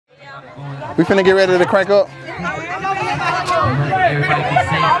We finna get ready to crank up. Everybody be safe.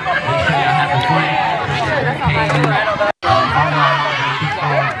 Make sure y'all have a fun.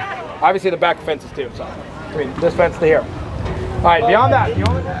 Obviously the back fences too, so. I mean, this fence to here. All right, beyond that.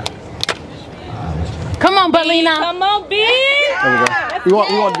 Come on, Belina. Come on, B. There we go.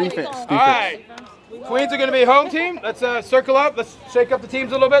 We want defense. All right. Queens are going to be home team. Let's circle up. Let's shake up the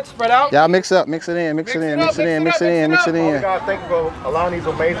teams a little bit. Spread out. Y'all mix up. Mix it in. Mix it in. Mix it in. Mix it in. Mix it in. God, thank you for allowing these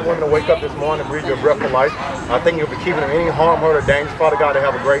amazing women to wake up this morning and breathe your breath of life. I thank you for keeping them any harm, hurt, or danger. Father God, to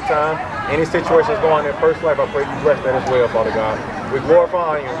have a great time. Any situations going on in their first life, I pray you bless that as well, Father God. We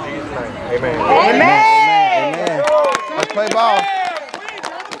glorify you in Jesus' name. Amen. Amen. Amen. Let's play ball.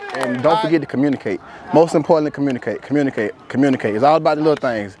 And don't forget to communicate. Most importantly, communicate. Communicate. Communicate. It's all about the little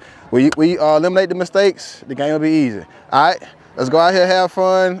things. We eliminate the mistakes, the game will be easy. All right, let's go out here, have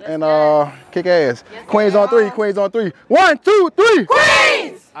fun, and kick ass. Queens on three. Queens on three. 1, 2, 3.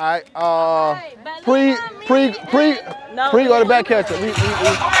 Queens. All right. Pre go to back catcher.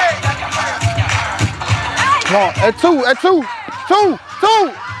 Come on. At two.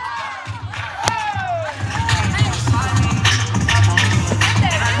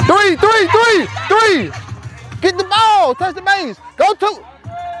 3. Get the ball. Touch the base. Go 2.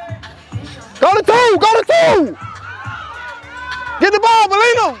 Go to 2. Get the ball,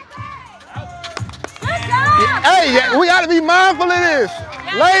 Belina. Hey, we got to be mindful of this.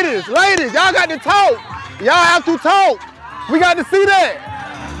 Ladies, y'all got to talk. Y'all have to talk. We got to see that.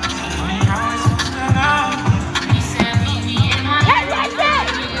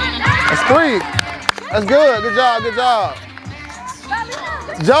 That's 3. That's good. Good job.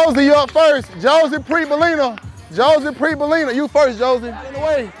 Josie, you up first. Josie pre-Belina. You first, Josie. In the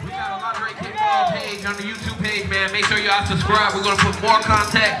way. We got a lot of great Kickball page on the YouTube page, man. Make sure y'all subscribe. We're going to put more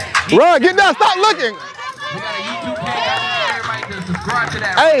content. Run, get down. Stop looking. We got a YouTube page. I need everybody to subscribe to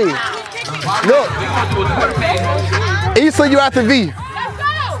that. Hey, look. We're going to do a Twitter page. Issa, you at the V. We're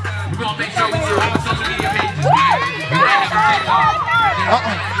going to make sure we do all the social media pages.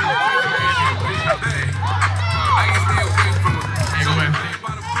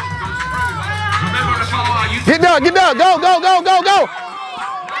 Get down. Go.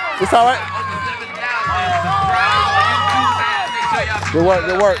 It's all right. Good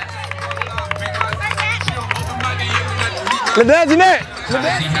work. Jeanette.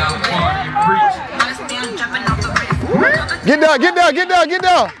 Get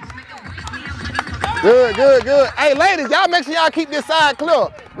down. Good. Hey, ladies, y'all make sure y'all keep this side clear.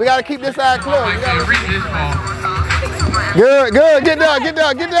 We gotta keep this side clear. Good. Get down.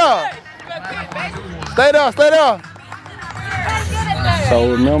 Stay there.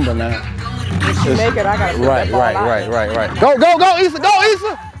 So remember now. Make it, I gotta Right. Go, Issa.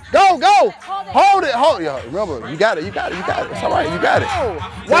 Go. Hold it. Yo, remember, you got it. It's all right, you got it.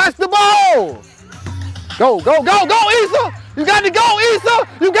 Watch the ball. Go, Issa. You got to go, Issa.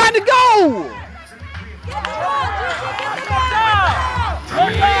 You got to go.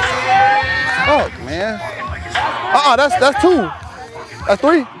 Oh, man. That's 2. That's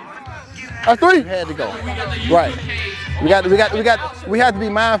 3. That's 3. Had to go. Right. We have to be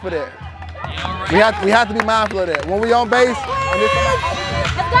mindful of that. We have to be mindful of that. When we on base,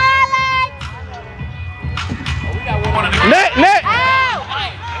 net.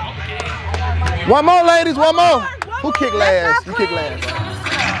 One more, ladies. One more. Who kicked last? You kicked last.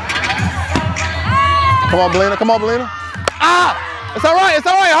 Come on, Belina. Ah! It's all right.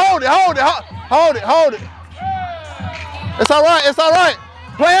 Hold it. It's all right.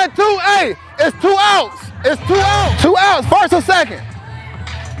 Playing 2. Hey, it's 2 outs. 2 outs. First or second.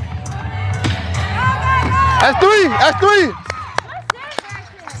 That's 3.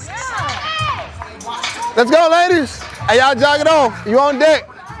 Let's go, ladies. Hey, y'all jog it off. You on deck.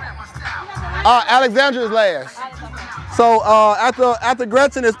 Alexandra is last. So after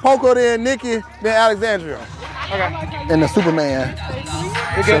Gretchen is Poco, then Nikki, then Alexandria. Okay. And the Superman.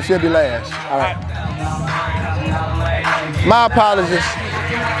 So she'll be last. All right. My apologies.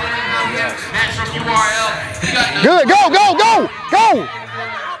 Good. Go.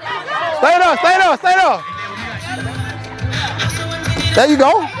 Stay there. There you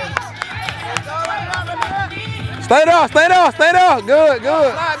go. Stay there. Good.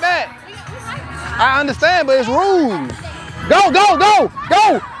 Slide back. I understand, but it's rules. Go.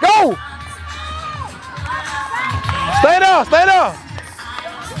 Stay there.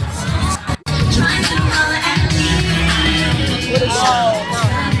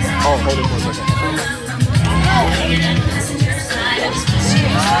 Oh, hold it for a second.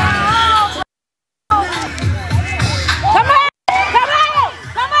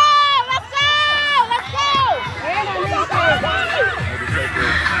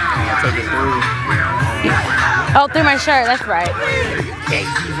 Oh, through my shirt. That's right.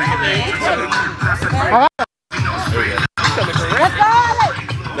 Let's go.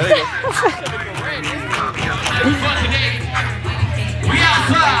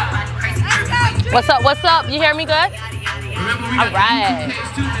 What's up? What's up? You hear me good? All right.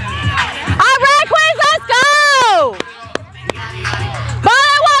 All right, Queens, let's go. Ball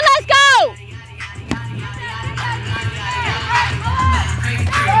at one, let's go.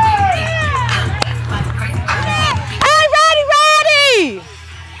 Hey, ready.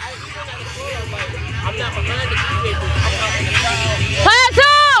 Plan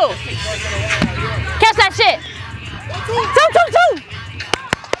two. Catch that shit. Two.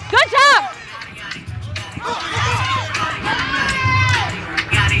 Good job.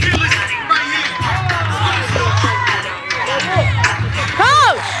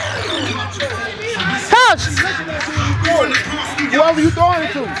 Coach! Whoever you throwing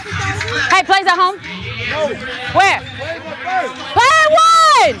it to. Hey, plays at home? No. Where? Play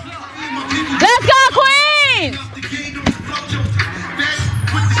one! Let's go, Queens!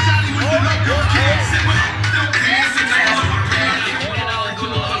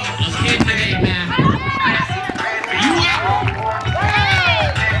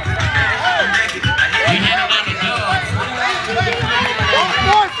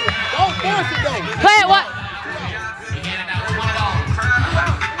 Play it what?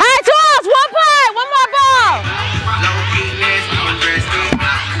 Hey, 2 outs, 1 play, 1 more ball.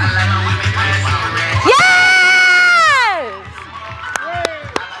 Yes!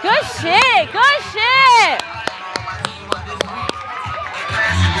 Good shit.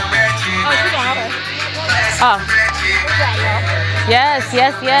 Oh. Yes.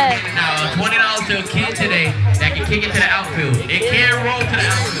 Now, $20 to a kid today that can kick it to the outfield. It can roll to the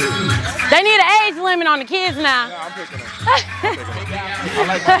outfield. They need an age limit on the kids now. Yeah, I'm picking them. I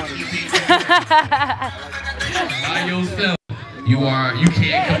like that one. By yourself, you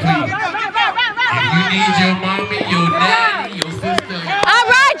can't compete. If you need your mommy, your daddy, your sister. All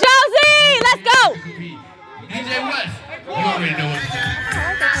right, Josie, let's go. DJ West, you already know what to do.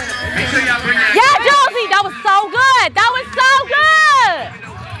 Make sure y'all bring that. Yeah, Josie, that was so good.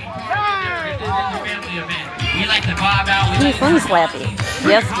 We like to vibe out. Please, let me slap it.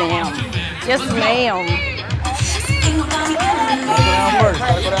 Yes, ma'am. Yes, ma'am.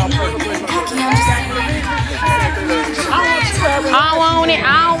 I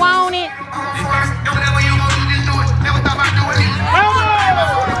don't want it.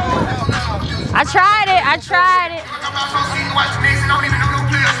 I tried it.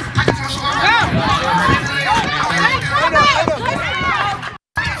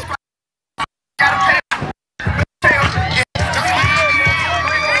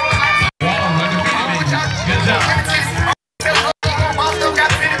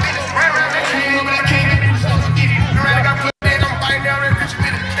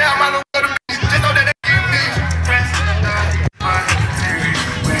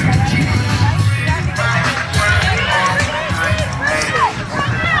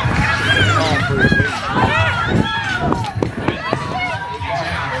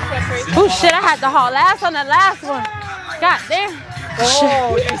 Oh shit, I had to haul ass on the last one. God damn.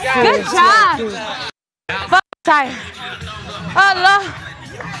 Oh, good job. Fuck tired. Oh Lord.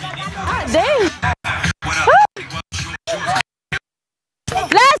 God damn.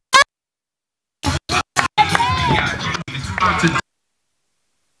 Let's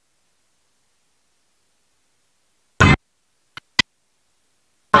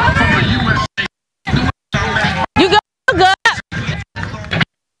you go good.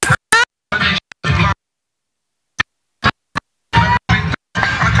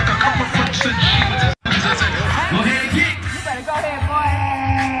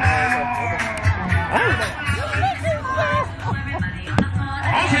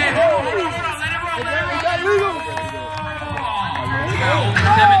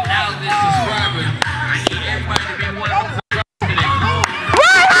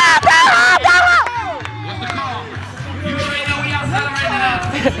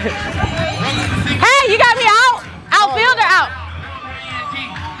 Hey, you got me out? Outfielder out.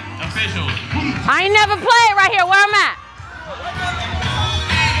 Official. I ain't never played right here. Where I'm at?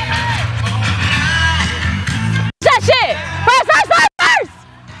 That shit. First.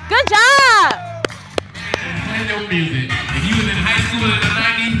 Good job. Play no music. If you was in high school in the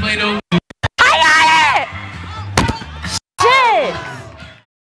 90s, play no music. I got it. Shit.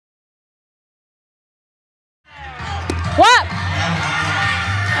 What?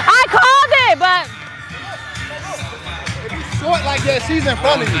 I called it, but If you short like that, she's in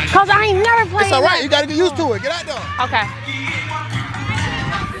front of you. cause I ain't never played. It's all right. You gotta get used to it. Get out there. Okay.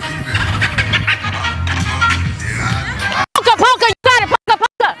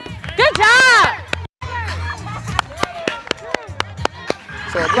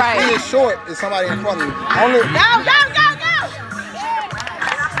 Right. He is short is somebody in front of you. Only. Go!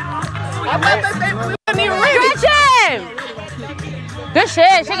 I thought they said we wouldn't even read it. Good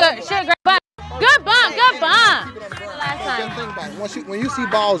shit. She great bump. Good bump. Last time. Think about it. When you see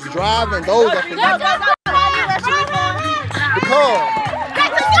balls driving, those are for you. Go! Why are you rushing me for? Because.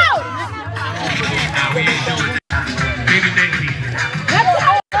 Let's go!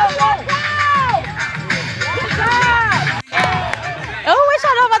 Oh, wish I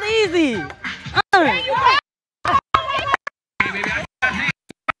know about the easy.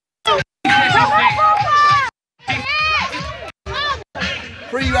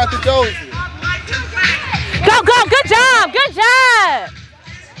 Free you out the Josie. Go. Good job.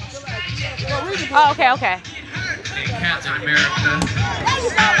 Oh, okay. Captain America.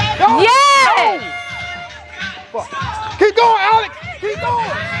 Yeah. Keep going, Alex. Keep going.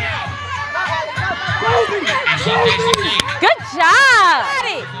 Good job.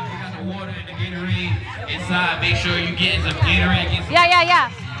 Water in the Gatorade inside. Make sure you get some Gatorade. Yeah.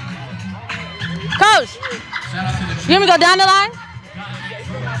 Coach, you want me to go down the line?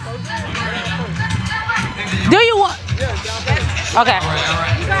 Do you want? Okay.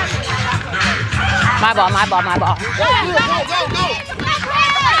 My ball. Go.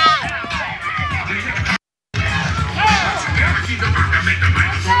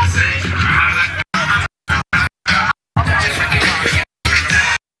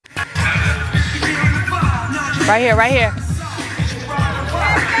 Right here.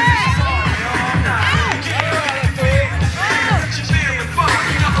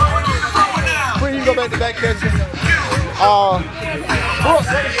 Free you go back to back catching.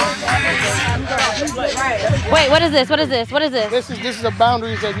 Wait, what is this? This is the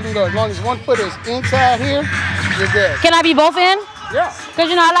boundaries that you can go. As long as one foot is inside here, you're good. Can I be both in? Yeah. Because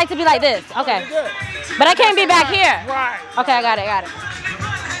you know I like to be like this. Okay. But I can't be back here. Right. Okay, I got it.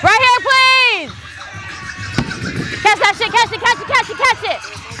 Right here, please. Catch that shit. Catch it.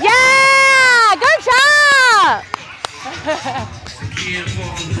 Yeah. Good job.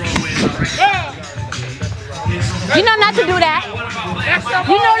 You know not to do that.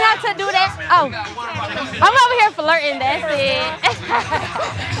 Oh. I'm over here flirting. That's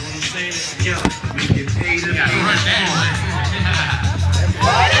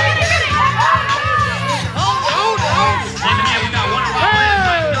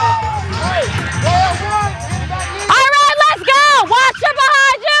Alright, let's go! Watch it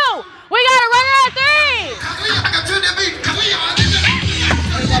behind you! We gotta run it at 3!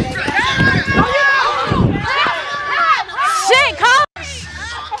 Shit, coach!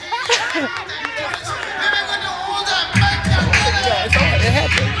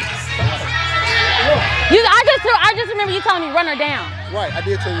 I just remember you telling me run her down. Right, I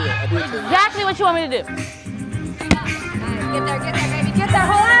did tell you that. Exactly what you want me to do. Get there, baby. Get there,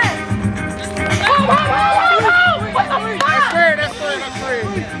 hold on. That's fair.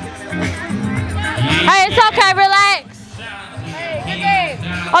 Hey, it's okay, relax. Hey, good game.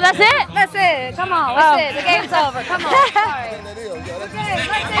 Oh, that's it? That's it. Come on, that's it. The game's over. Come on. Sorry. That's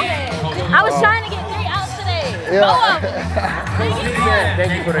it. I was trying to get 3 outs today. Yeah.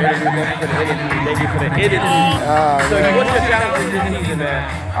 Thank you for the interview. So what's your challenge this season,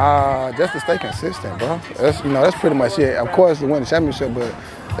 man? Just to stay consistent, bro. That's pretty much it. Of course, to win the championship, but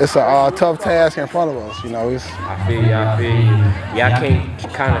it's a tough task in front of us. I feel you. Y'all came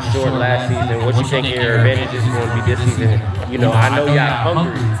kind of short last season. What you think your advantage is going to be this season? I know y'all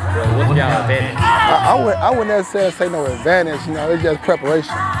hungry, but what's y'all advantage? I wouldn't necessarily say no advantage. It's just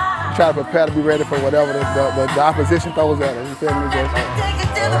preparation. Try to prepare to be ready for whatever the opposition throws at us. You feel me?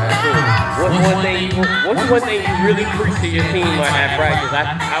 What's one thing you really preach to your team at practice?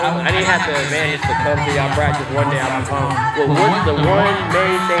 I didn't have the advantage to come to y'all practice one day. I'm home. Well, what's the one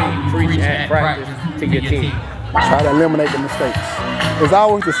main thing you preach at practice to your team? Try to eliminate the mistakes. It's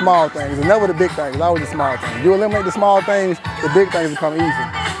always the small things. It's never the big things. It's always the small things. You eliminate the small things, the big things become easy.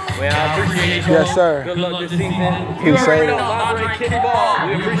 Well, I appreciate you. Yes, sir. Good luck this season. You already know Lingerie Kickball.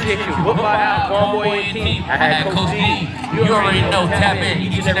 We appreciate you. Book by Al, Farmboy, and team. I had Coach D. You already know. Tap in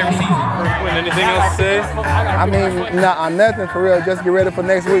each and every season. Anything else to say? Nothing for real. Just get ready for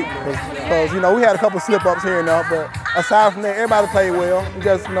next week. Because, we had a couple slip-ups here and there, but aside from that, everybody played well. We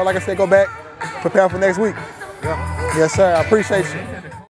just, like I said, go back, prepare for next week. Yeah. Yes, sir. I appreciate you.